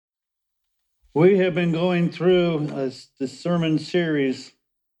We have been going through the sermon series,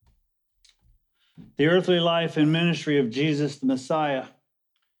 The Earthly Life and Ministry of Jesus the Messiah.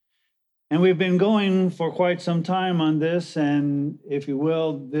 And we've been going for quite some time on this, and if you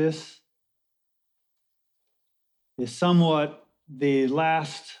will, this is somewhat the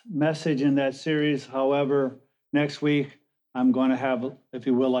last message in that series. However, next week I'm going to have, if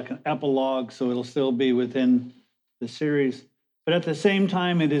you will, like an epilogue, so it'll still be within the series. But at the same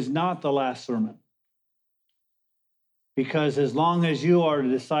time, it is not the last sermon. Because as long as you are a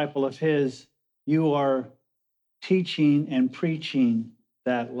disciple of his, you are teaching and preaching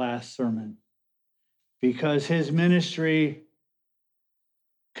that last sermon. Because his ministry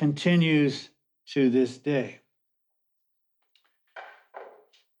continues to this day.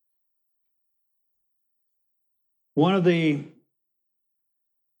 One of the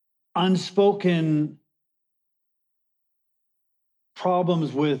unspoken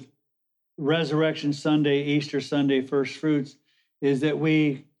problems with Resurrection Sunday, Easter Sunday, First Fruits, is that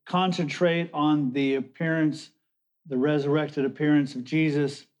we concentrate on the appearance, the resurrected appearance of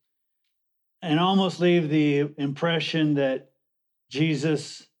Jesus, and almost leave the impression that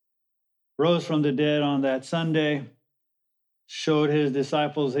Jesus rose from the dead on that Sunday, showed his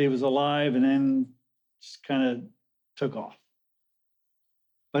disciples he was alive, and then just kind of took off.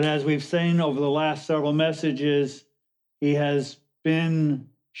 But as we've seen over the last several messages, he has been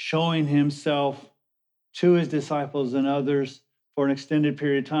showing himself to his disciples and others for an extended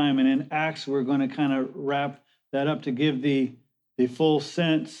period of time. And in Acts, we're going to kind of wrap that up to give the full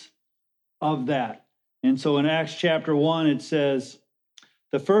sense of that. And so in Acts chapter 1, it says,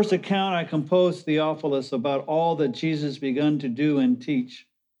 "The first account I composed, Theophilus, about all that Jesus begun to do and teach,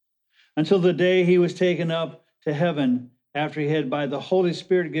 until the day he was taken up to heaven, after he had by the Holy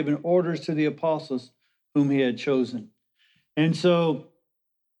Spirit given orders to the apostles whom he had chosen." And so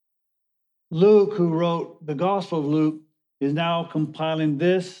Luke, who wrote the Gospel of Luke, is now compiling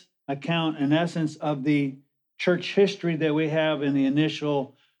this account, in essence, of the church history that we have in the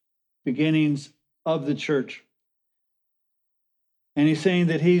initial beginnings of the church. And he's saying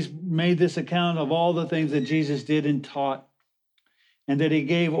that he's made this account of all the things that Jesus did and taught, and that he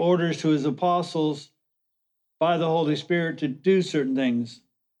gave orders to his apostles by the Holy Spirit to do certain things.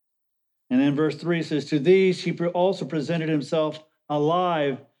 And then verse 3 says, "To these he also presented himself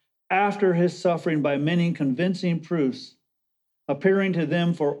alive after his suffering by many convincing proofs, appearing to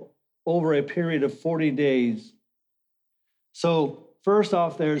them for over a period of 40 days. So first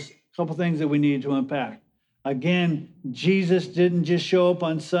off, there's a couple things that we need to unpack. Again, Jesus didn't just show up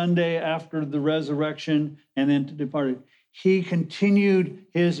on Sunday after the resurrection and then departed. He continued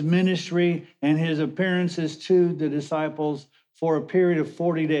his ministry and his appearances to the disciples for a period of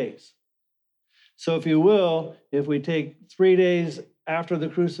 40 days. So if you will, if we take 3 days after the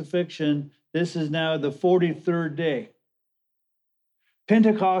crucifixion, this is now the 43rd day.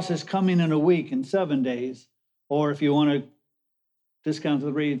 Pentecost is coming in a week, in 7 days, or if you want to discount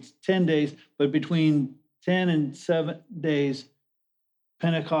the rate, it's 10 days, but between 10 and 7 days,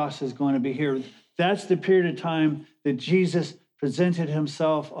 Pentecost is going to be here. That's the period of time that Jesus presented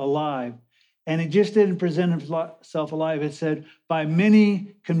himself alive. And he just didn't present himself alive. It said, by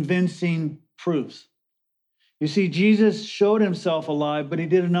many convincing proofs. You see, Jesus showed himself alive, but he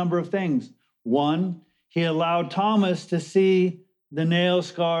did a number of things. One, he allowed Thomas to see the nail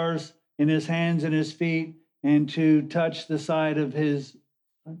scars in his hands and his feet and to touch the side of his,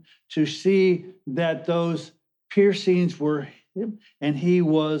 to see that those piercings were him and he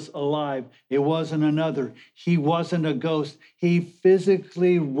was alive. It wasn't another. He wasn't a ghost. He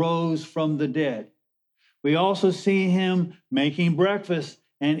physically rose from the dead. We also see him making breakfast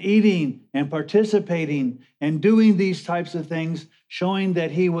and eating and participating and doing these types of things, showing that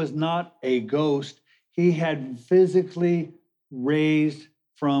he was not a ghost. He had physically raised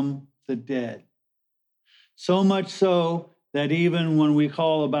from the dead. So much so that even when we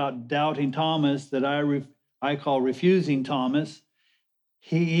call about doubting Thomas, that I call refusing Thomas,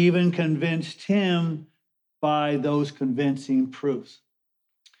 he even convinced him by those convincing proofs.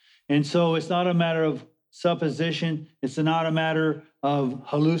 And so it's not a matter of supposition. It's not a matter of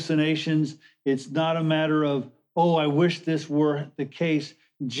hallucinations. It's not a matter of, oh, I wish this were the case.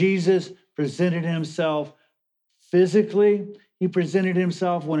 Jesus presented himself physically. He presented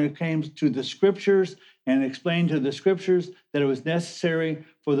himself when it came to the scriptures and explained to the scriptures that it was necessary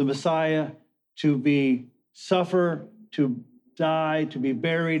for the Messiah to suffer, to die, to be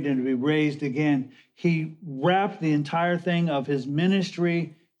buried, and to be raised again. He wrapped the entire thing of his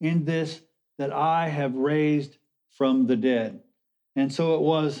ministry in this, that I have raised from the dead. And so it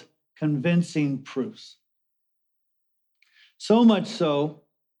was convincing proofs. So much so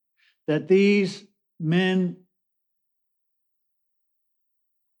that these men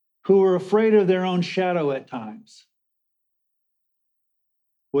who were afraid of their own shadow at times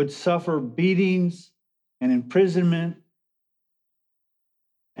would suffer beatings and imprisonment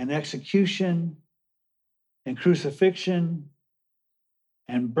and execution and crucifixion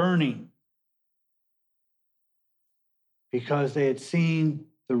and burning because they had seen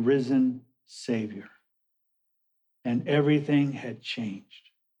the risen Savior and everything had changed.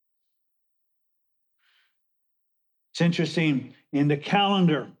 It's interesting, in the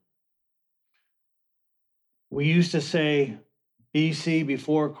calendar, we used to say BC,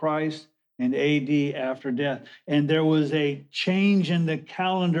 before Christ, and AD, after death. And there was a change in the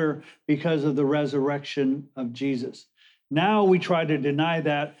calendar because of the resurrection of Jesus. Now we try to deny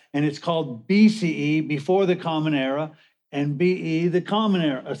that, and it's called BCE, before the Common Era, and BE, the Common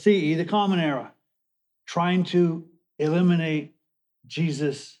Era, CE, the Common Era, trying to eliminate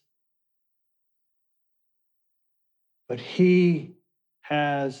Jesus. But he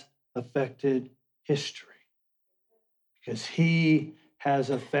has affected history because he has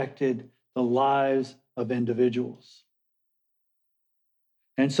affected the lives of individuals.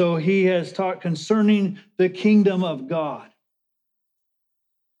 And so he has taught concerning the kingdom of God.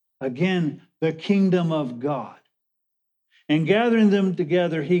 Again, the kingdom of God. And gathering them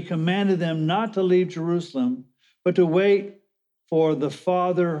together, he commanded them not to leave Jerusalem, but to wait for the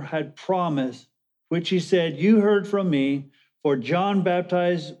Father had promised, which he said, "You heard from me, for John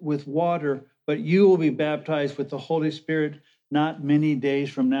baptized with water, but you will be baptized with the Holy Spirit not many days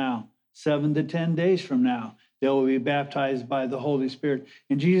from now." 7 to 10 days from now, they will be baptized by the Holy Spirit.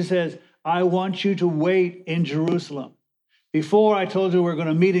 And Jesus says, I want you to wait in Jerusalem. Before I told you we're going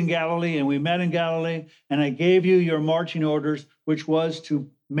to meet in Galilee, and we met in Galilee, and I gave you your marching orders, which was to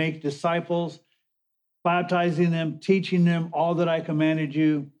make disciples, baptizing them, teaching them all that I commanded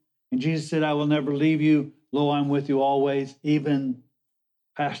you. And Jesus said, I will never leave you. Lo, I'm with you always, even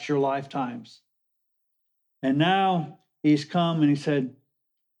past your lifetimes. And now he's come and he said,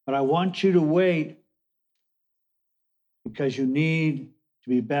 but I want you to wait because you need to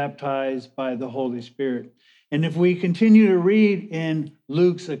be baptized by the Holy Spirit. And if we continue to read in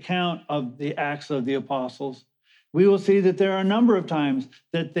Luke's account of the Acts of the Apostles, we will see that there are a number of times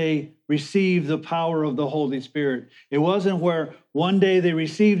that they received the power of the Holy Spirit. It wasn't where one day they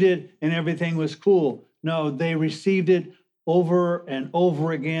received it and everything was cool. No, they received it over and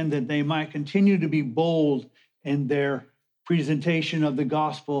over again that they might continue to be bold in their presentation of the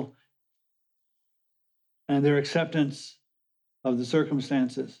gospel and their acceptance of the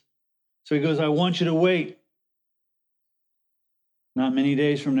circumstances. So he goes, I want you to wait. Not many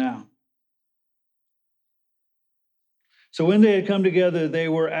days from now. So when they had come together, they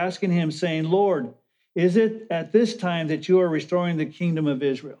were asking him, saying, Lord, is it at this time that you are restoring the kingdom of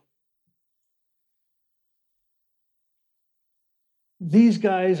Israel? These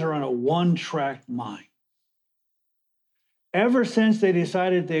guys are on a one-track mind. Ever since they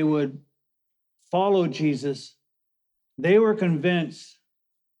decided they would follow Jesus, they were convinced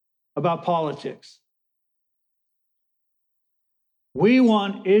about politics. We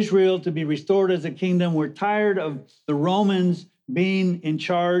want Israel to be restored as a kingdom. We're tired of the Romans being in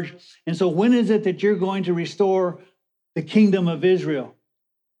charge. And so when is it that you're going to restore the kingdom of Israel?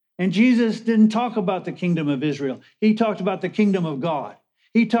 And Jesus didn't talk about the kingdom of Israel. He talked about the kingdom of God.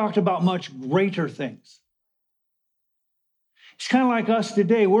 He talked about much greater things. It's kind of like us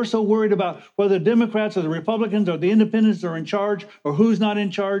today. We're so worried about whether the Democrats or the Republicans or the independents are in charge or who's not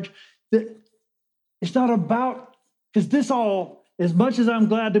in charge. It's not about, because this all, as much as I'm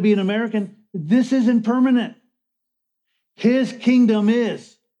glad to be an American, this isn't permanent. His kingdom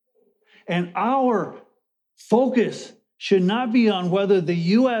is. And our focus should not be on whether the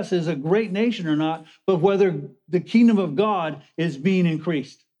U.S. is a great nation or not, but whether the kingdom of God is being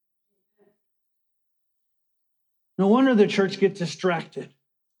increased. No wonder the church gets distracted.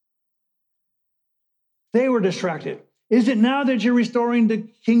 They were distracted. Is it now that you're restoring the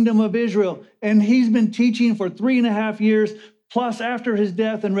kingdom of Israel? And he's been teaching for 3.5 years, plus after his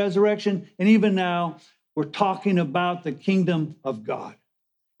death and resurrection, and even now, we're talking about the kingdom of God.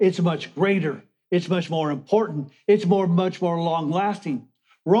 It's much greater. It's much more important. It's much more long-lasting.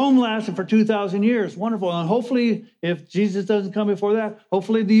 Rome lasted for 2,000 years. Wonderful. And hopefully, if Jesus doesn't come before that,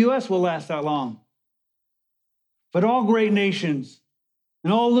 hopefully the U.S. will last that long. But all great nations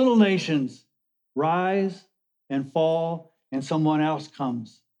and all little nations rise and fall, and someone else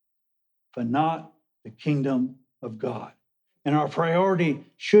comes, but not the kingdom of God. And our priority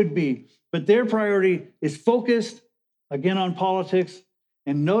should be, but their priority is focused, again, on politics.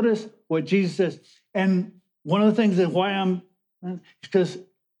 And notice what Jesus says. And one of the things that why because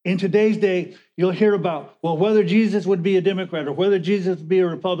In today's day, you'll hear about, well, whether Jesus would be a Democrat or whether Jesus would be a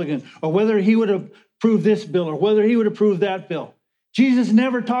Republican or whether he would approve this bill or whether he would approve that bill. Jesus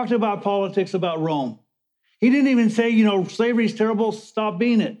never talked about politics about Rome. He didn't even say, slavery is terrible, stop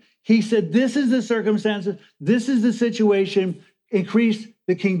being it. He said, this is the circumstances, this is the situation, increase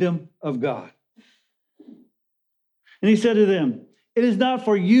the kingdom of God. And he said to them, it is not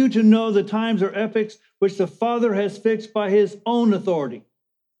for you to know the times or epochs which the Father has fixed by his own authority.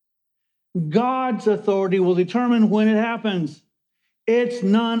 God's authority will determine when it happens. It's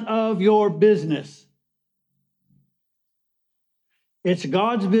none of your business. It's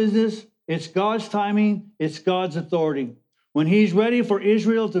God's business. It's God's timing. It's God's authority. When he's ready for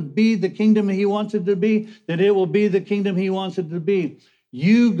Israel to be the kingdom he wants it to be, then it will be the kingdom he wants it to be.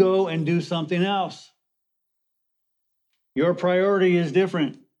 You go and do something else. Your priority is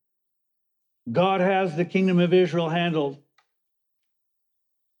different. God has the kingdom of Israel handled.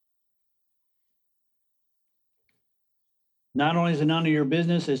 Not only is it none of your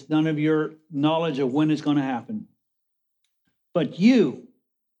business, it's none of your knowledge of when it's going to happen. But you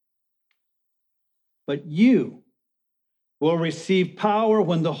will receive power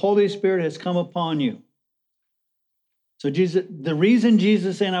when the Holy Spirit has come upon you. So the reason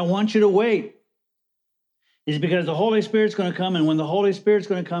Jesus is saying, I want you to wait, is because the Holy Spirit's going to come, and when the Holy Spirit's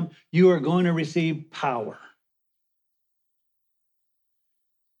going to come, you are going to receive power.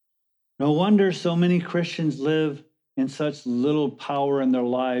 No wonder so many Christians live in such little power in their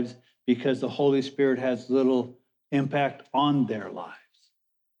lives, because the Holy Spirit has little impact on their lives.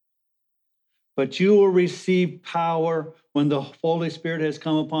 But you will receive power when the Holy Spirit has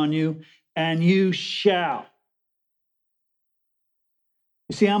come upon you, and you shall.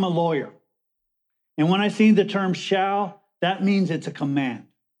 You see, I'm a lawyer. And when I see the term shall, that means it's a command.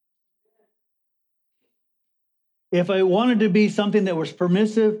 If I wanted to be something that was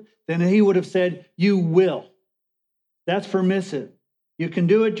permissive, then he would have said, you will. That's permissive. You can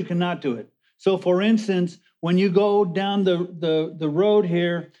do it, you cannot do it. So for instance, when you go down the road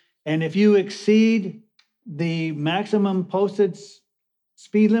here, and if you exceed the maximum posted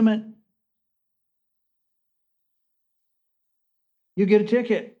speed limit, you get a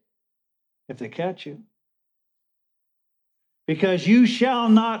ticket if they catch you. Because you shall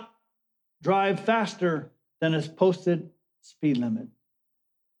not drive faster than a posted speed limit.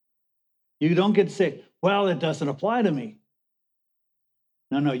 You don't get to say, well, it doesn't apply to me.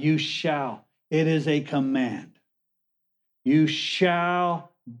 No, you shall. It is a command. You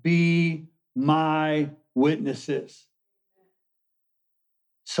shall be my witnesses.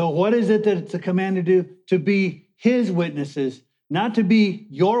 So what is it that it's a command to do? To be his witnesses, not to be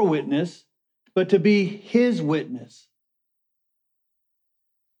your witness, but to be his witness.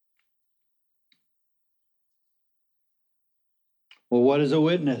 Well, what is a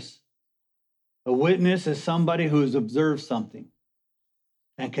witness? A witness is somebody who has observed something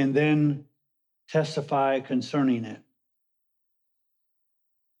and can then testify concerning it.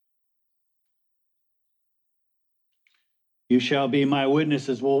 You shall be my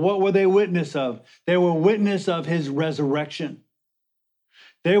witnesses. Well, what were they witness of? They were witness of his resurrection.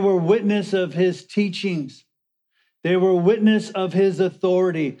 They were witness of his teachings. They were witness of his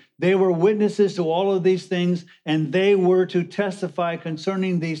authority. They were witnesses to all of these things, and they were to testify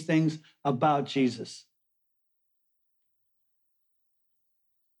concerning these things about Jesus.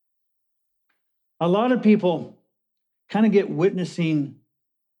 A lot of people kind of get witnessing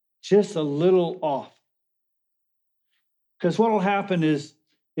just a little off. Because what will happen is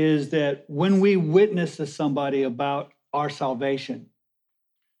that when we witness to somebody about our salvation,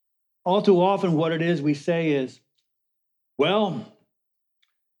 all too often what it is we say is, well,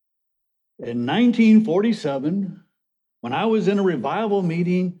 in 1947, when I was in a revival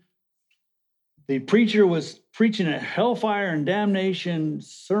meeting, the preacher was preaching a hellfire and damnation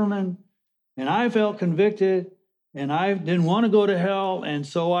sermon, and I felt convicted, and I didn't want to go to hell, and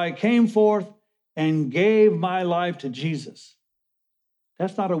so I came forth and gave my life to Jesus.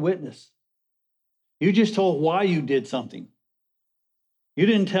 That's not a witness. You just told why you did something. You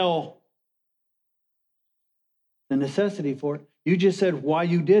didn't tell the necessity for it. You just said why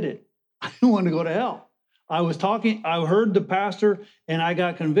you did it. I didn't want to go to hell. I heard the pastor and I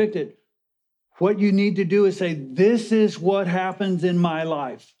got convicted. What you need to do is say, this is what happens in my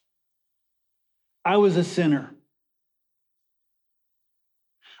life. I was a sinner.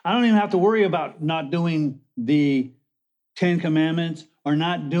 I don't even have to worry about not doing the 10 Commandments or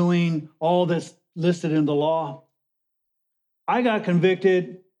not doing all that's listed in the law. I got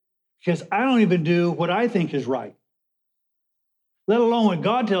convicted because I don't even do what I think is right, let alone when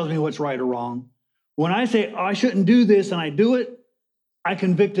God tells me what's right or wrong. When I say I shouldn't do this and I do it, I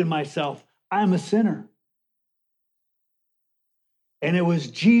convicted myself. I'm a sinner. And it was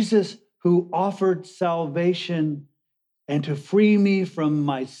Jesus who offered salvation and to free me from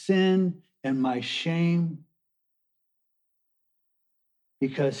my sin and my shame,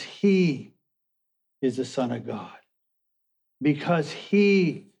 because he is the Son of God, because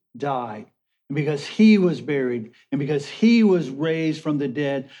he died, and because he was buried, and because he was raised from the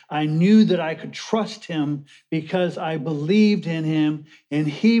dead. I knew that I could trust him because I believed in him, and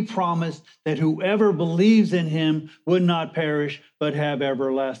he promised that whoever believes in him would not perish, but have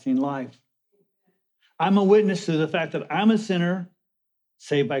everlasting life. I'm a witness to the fact that I'm a sinner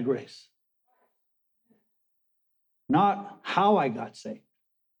saved by grace. Not how I got saved,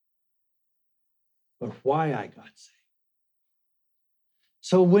 but why I got saved.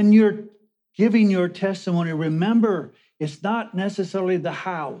 So when you're giving your testimony, remember, it's not necessarily the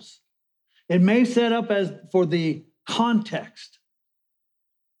hows. It may set up as for the context,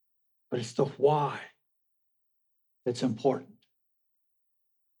 but it's the why that's important.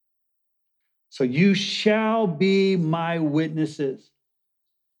 So you shall be my witnesses.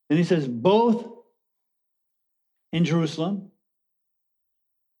 And he says, both in Jerusalem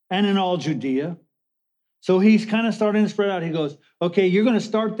and in all Judea. So he's kind of starting to spread out. He goes, okay, you're going to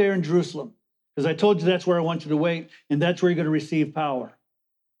start there in Jerusalem, because I told you that's where I want you to wait, and that's where you're going to receive power.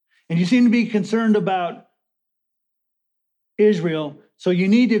 And you seem to be concerned about Israel, so you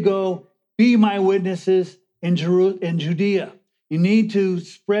need to go be my witnesses in Judea. You need to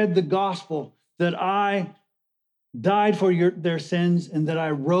spread the gospel that I died for their sins and that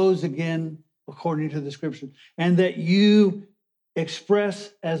I rose again according to the scriptures, and that you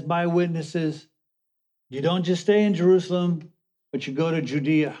express as my witnesses. You don't just stay in Jerusalem, but you go to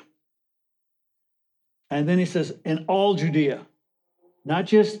Judea. And then he says, in all Judea, not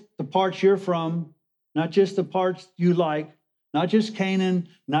just the parts you're from, not just the parts you like, not just Canaan,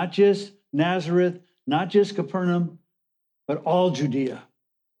 not just Nazareth, not just Capernaum, but all Judea.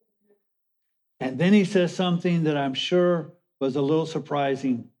 And then he says something that I'm sure was a little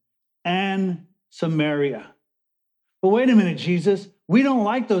surprising, and Samaria. But wait a minute, Jesus, we don't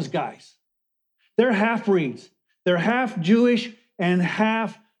like those guys. They're half-breeds. They're half Jewish and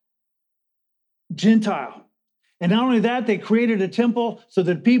half Gentile. And not only that, they created a temple so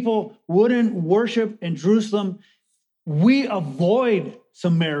that people wouldn't worship in Jerusalem. We avoid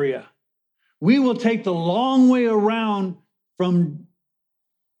Samaria. We will take the long way around from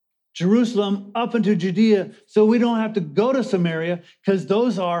Jerusalem up into Judea so we don't have to go to Samaria, because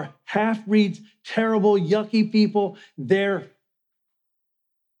those are half-breeds, terrible, yucky people. They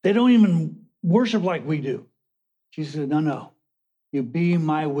don't even worship like we do. Jesus said, no. You be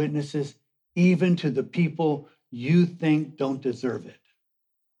my witnesses even to the people you think don't deserve it.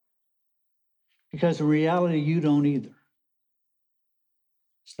 Because in reality, you don't either.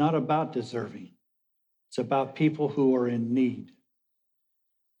 It's not about deserving. It's about people who are in need.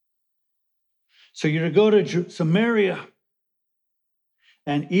 So you're to go to Samaria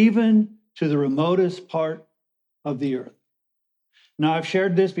and even to the remotest part of the earth. Now, I've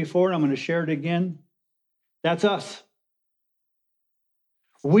shared this before, and I'm going to share it again. That's us.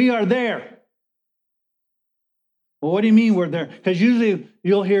 We are there. Well, what do you mean we're there? Because usually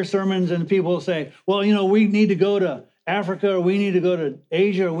you'll hear sermons and people will say, well, we need to go to Africa, or we need to go to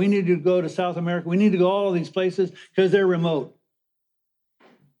Asia, or we need to go to South America. We need to go all of these places because they're remote.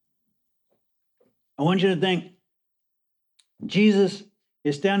 I want you to think, Jesus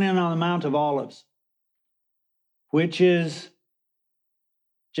is standing on the Mount of Olives, which is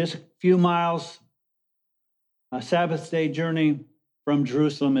just a few miles, a Sabbath day journey from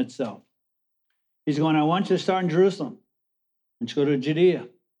Jerusalem itself. He's going, I want you to start in Jerusalem. I want you to go to Judea. I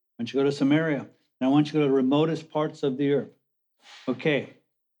want you to go to Samaria. And I want you to go to the remotest parts of the earth. Okay,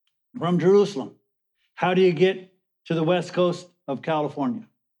 from Jerusalem, how do you get to the west coast of California?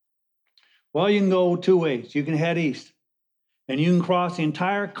 Well, you can go two ways. You can head east, and you can cross the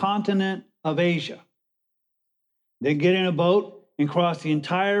entire continent of Asia. Then get in a boat and cross the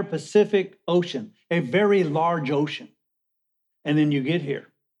entire Pacific Ocean, a very large ocean. And then you get here.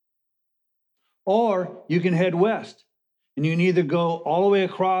 Or you can head west, and you can either go all the way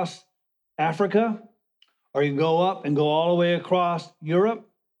across Africa, or you can go up and go all the way across Europe,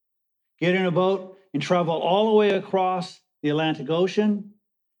 get in a boat and travel all the way across the Atlantic Ocean,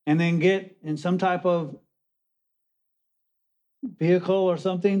 and then get in some type of vehicle or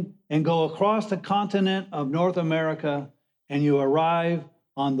something and go across the continent of North America, and you arrive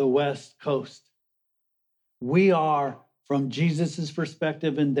on the west coast. We are, from Jesus's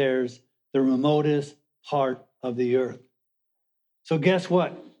perspective and theirs, the remotest part of the earth. So guess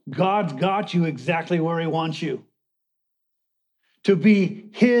what? God's got you exactly where he wants you. to be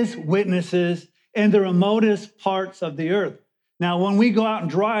his witnesses in the remotest parts of the earth. Now, when we go out and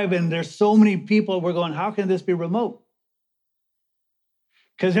drive and there's so many people, we're going, how can this be remote?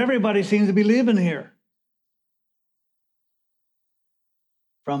 Because everybody seems to be living here.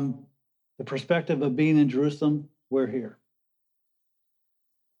 From the perspective of being in Jerusalem, we're here.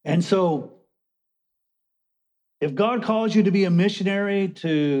 And so, if God calls you to be a missionary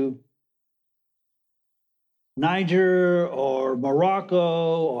to Niger or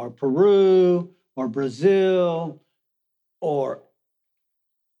Morocco or Peru or Brazil or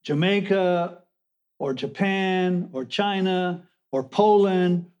Jamaica or Japan or China or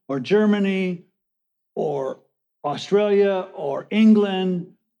Poland or Germany or Australia or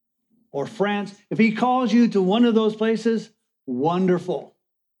England or France, if he calls you to one of those places, wonderful.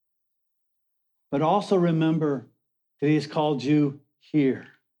 But also remember that he has called you here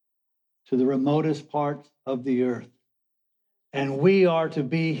to the remotest parts of the earth. And we are to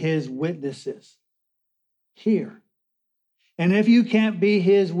be his witnesses here. And if you can't be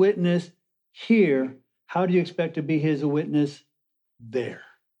his witness here, how do you expect to be his witness there?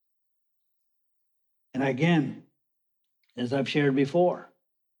 And again, as I've shared before,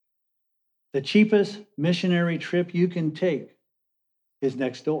 the cheapest missionary trip you can take is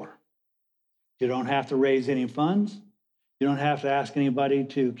next door. You don't have to raise any funds. You don't have to ask anybody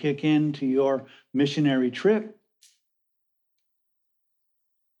to kick into your missionary trip.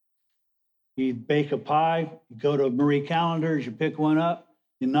 You bake a pie, you go to Marie Callender's, you pick one up,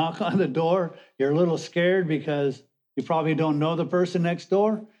 you knock on the door. You're a little scared because you probably don't know the person next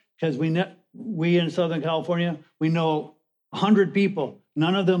door. Because we in Southern California, we know 100 people.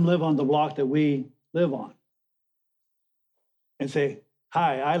 None of them live on the block that we live on. And say,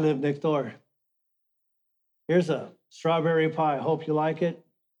 hi, I live next door. Here's a strawberry pie. Hope you like it.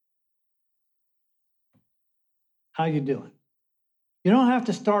 How you doing? You don't have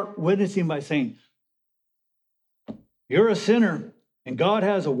to start witnessing by saying, you're a sinner and God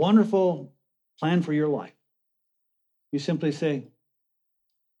has a wonderful plan for your life. You simply say,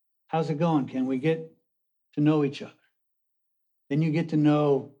 how's it going? Can we get to know each other? Then you get to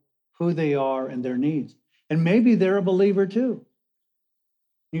know who they are and their needs. And maybe they're a believer too.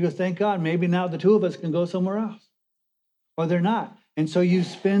 You go, thank God, maybe now the two of us can go somewhere else. Or they're not. And so you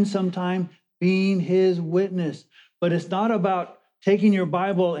spend some time being his witness. But it's not about taking your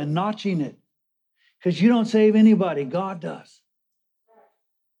Bible and notching it. Because you don't save anybody, God does.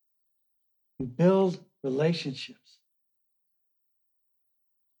 You build relationships.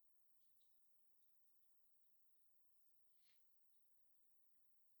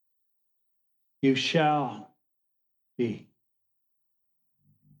 You shall be.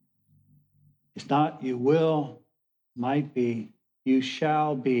 It's not you will, might be, you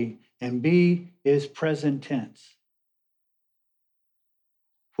shall be. And be is present tense.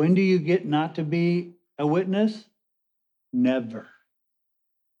 When do you get not to be a witness? Never.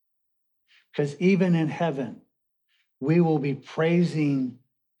 Because even in heaven, we will be praising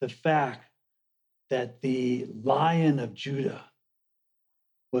the fact that the Lion of Judah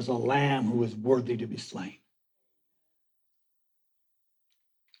was a lamb who was worthy to be slain.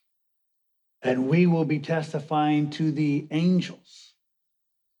 And we will be testifying to the angels.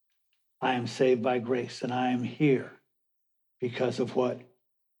 I am saved by grace, and I am here because of what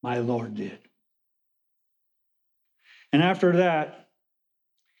my Lord did. And after that,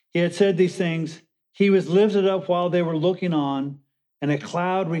 he had said these things. He was lifted up while they were looking on, and a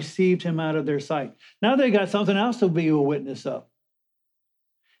cloud received him out of their sight. Now they got something else to be a witness of.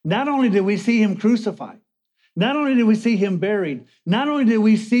 Not only did we see him crucified, not only did we see him buried, not only did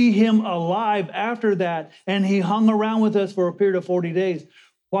we see him alive after that, and he hung around with us for a period of 40 days.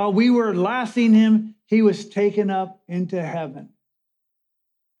 While we were last seeing him, he was taken up into heaven.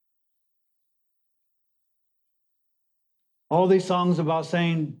 All these songs about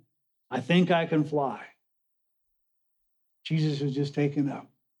saying, I think I can fly. Jesus was just taken up.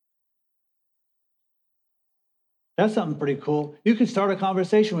 That's something pretty cool. You can start a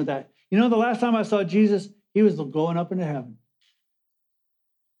conversation with that. You know, the last time I saw Jesus, he was going up into heaven.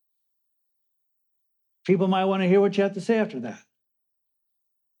 People might want to hear what you have to say after that.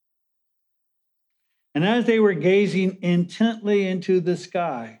 And as they were gazing intently into the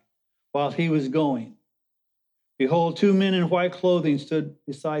sky while he was going, behold, two men in white clothing stood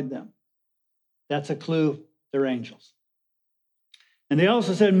beside them. That's a clue. They're angels. And they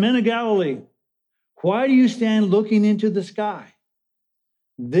also said, Men of Galilee, why do you stand looking into the sky?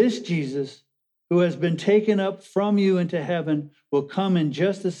 This Jesus, who has been taken up from you into heaven, will come in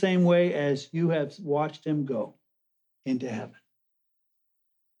just the same way as you have watched him go into heaven.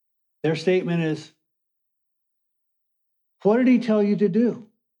 Their statement is, What did he tell you to do?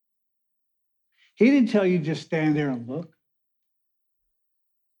 He didn't tell you just stand there and look.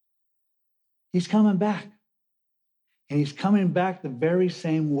 He's coming back. And he's coming back the very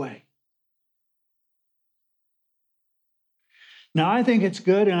same way. Now, I think it's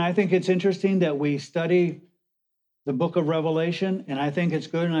good and I think it's interesting that we study the book of Revelation. And I think it's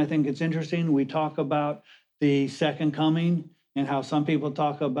good and I think it's interesting. We talk about the second coming and how some people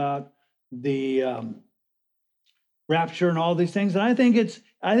talk about the rapture and all these things. And I think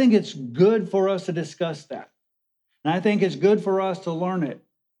it's good for us to discuss that. And I think it's good for us to learn it.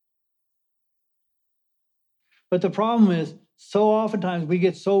 But the problem is, so oftentimes we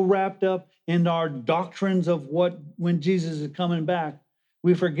get so wrapped up in our doctrines of when Jesus is coming back,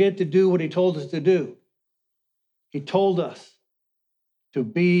 we forget to do what he told us to do. He told us to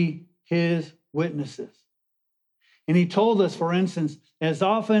be his witnesses. And he told us, for instance, as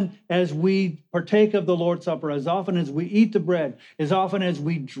often as we partake of the Lord's Supper, as often as we eat the bread, as often as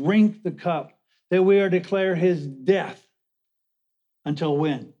we drink the cup, that we are to declare his death until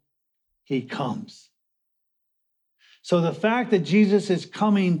when? He comes. So the fact that Jesus is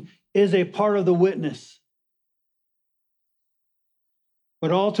coming is a part of the witness.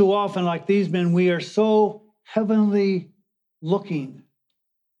 But all too often, like these men, we are so heavenly looking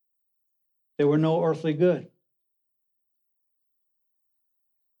that we're no earthly good.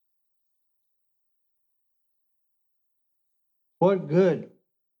 What good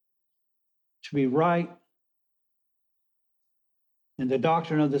to be right in the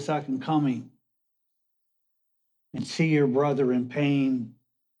doctrine of the second coming and see your brother in pain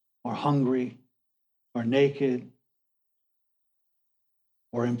or hungry or naked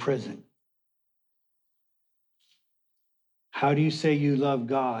or in prison? How do you say you love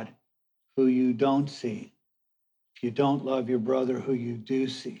God who you don't see if you don't love your brother who you do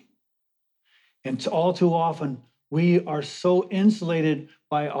see? And all too often, we are so insulated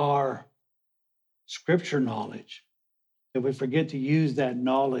by our scripture knowledge that we forget to use that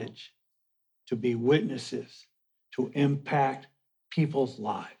knowledge to be witnesses, to impact people's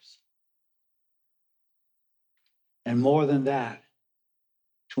lives. And more than that,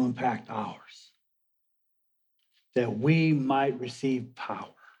 to impact ours, that we might receive power,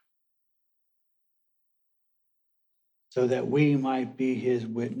 so that we might be his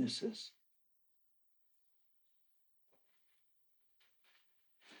witnesses.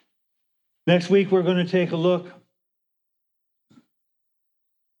 Next week, we're going to take a look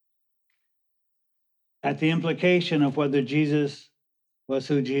at the implication of whether Jesus was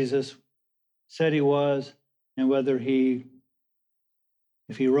who Jesus said he was, and whether if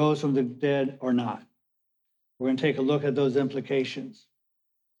he rose from the dead or not. We're going to take a look at those implications.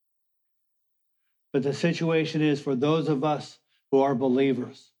 But the situation is, for those of us who are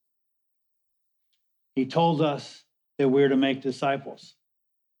believers, he told us that we're to make disciples.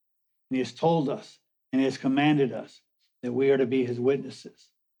 And he has told us and he has commanded us that we are to be his witnesses.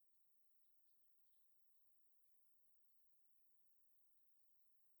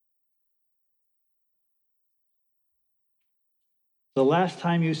 The last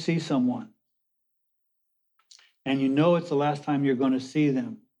time you see someone, and you know it's the last time you're going to see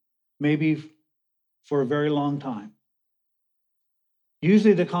them, maybe for a very long time,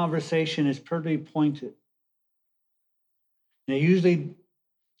 usually the conversation is pretty pointed. And it usually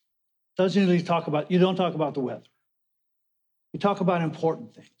doesn't usually you don't talk about the weather. You talk about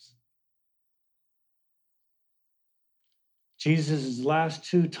important things. Jesus' last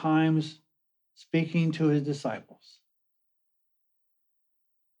two times speaking to his disciples.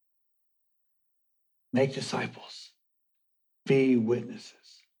 Make disciples. Be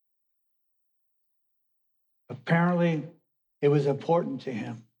witnesses. Apparently, it was important to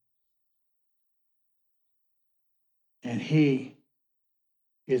him. And he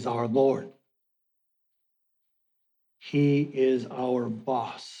is our Lord. He is our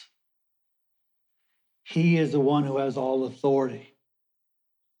boss. He is the one who has all authority.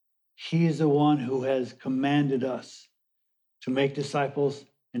 He is the one who has commanded us to make disciples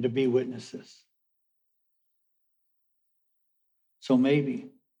and to be witnesses. So maybe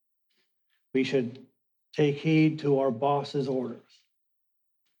we should take heed to our boss's orders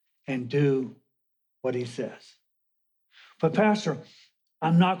and do what he says. But Pastor,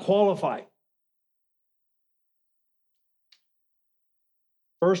 I'm not qualified.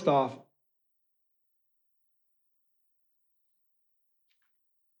 First off,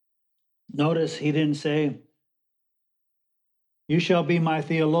 notice he didn't say, you shall be my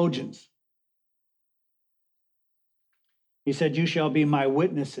theologians. He said, you shall be my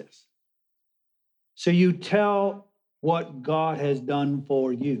witnesses. So you tell what God has done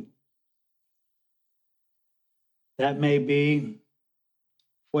for you. That may be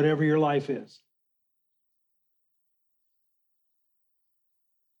whatever your life is.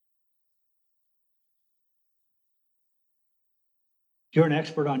 You're an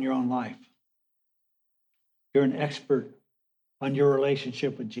expert on your own life. You're an expert on your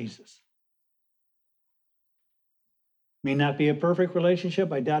relationship with Jesus. May not be a perfect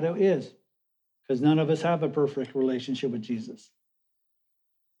relationship. I doubt it is, because none of us have a perfect relationship with Jesus.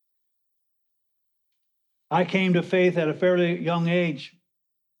 I came to faith at a fairly young age.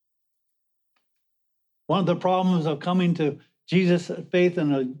 One of the problems of coming to Jesus at faith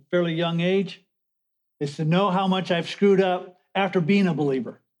in a fairly young age is to know how much I've screwed up after being a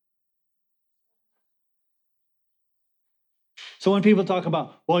believer. So when people talk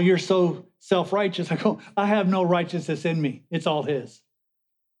about, well, you're so self-righteous, I go, I have no righteousness in me. It's all his.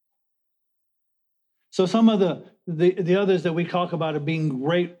 So some of the others that we talk about are being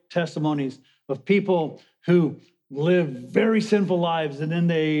great testimonies of people who lived very sinful lives and then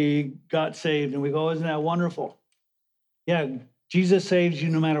they got saved. And we go, isn't that wonderful? Yeah, Jesus saves you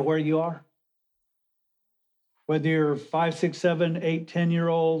no matter where you are. Whether you're 5, 6, 7, 8,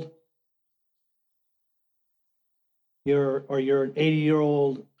 10-year-old, you're an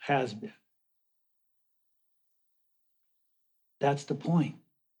 80-year-old has-been. That's the point.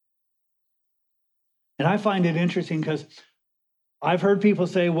 And I find it interesting because I've heard people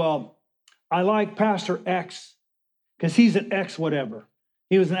say, well, I like Pastor X because he's an ex whatever.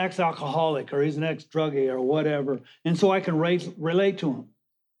 He was an ex-alcoholic or he's an ex-druggie or whatever. And so I can relate to him.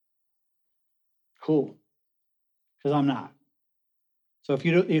 Cool. Because I'm not. So if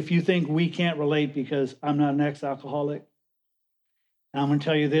you think we can't relate because I'm not an ex-alcoholic, and I'm going to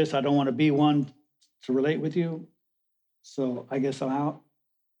tell you this, I don't want to be one to relate with you. So I guess I'm out.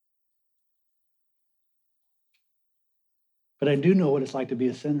 But I do know what it's like to be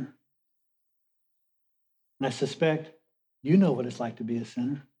a sinner. And I suspect you know what it's like to be a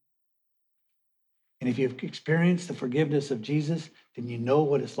sinner. And if you've experienced the forgiveness of Jesus, then you know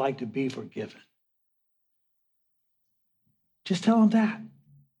what it's like to be forgiven. Just tell them that.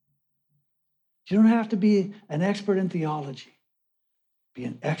 You don't have to be an expert in theology. Be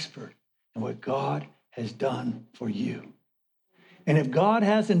an expert in what God has done for you. And if God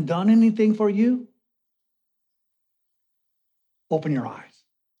hasn't done anything for you, open your eyes.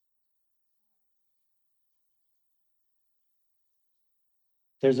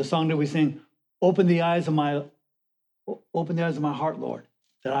 There's a song that we sing, open the eyes of my heart, Lord,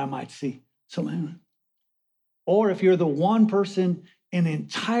 that I might see. Or if you're the one person in the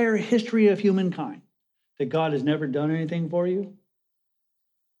entire history of humankind that God has never done anything for you,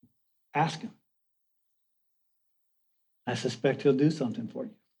 ask him. I suspect he'll do something for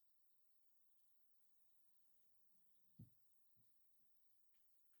you.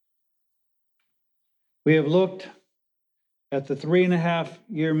 We have looked at the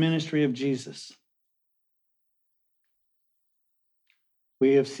 3.5-year ministry of Jesus.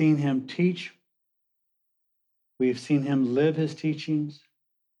 We have seen him teach. We have seen him live his teachings.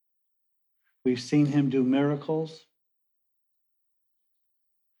 We've seen him do miracles,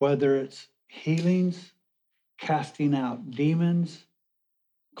 whether it's healings, casting out demons,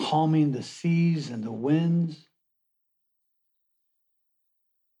 calming the seas and the winds,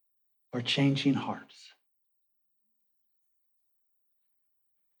 or changing hearts.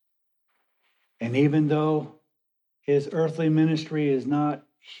 And even though his earthly ministry is not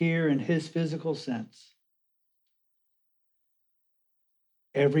here in his physical sense,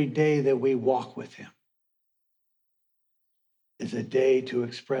 every day that we walk with him is a day to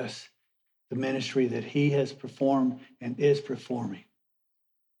express the ministry that he has performed and is performing.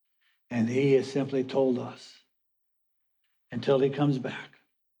 And he has simply told us until he comes back,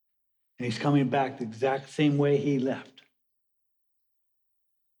 and he's coming back the exact same way he left.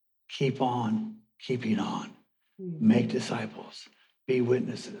 Keep on keeping on. Make disciples. Be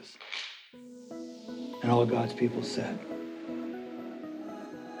witnesses. And all God's people said.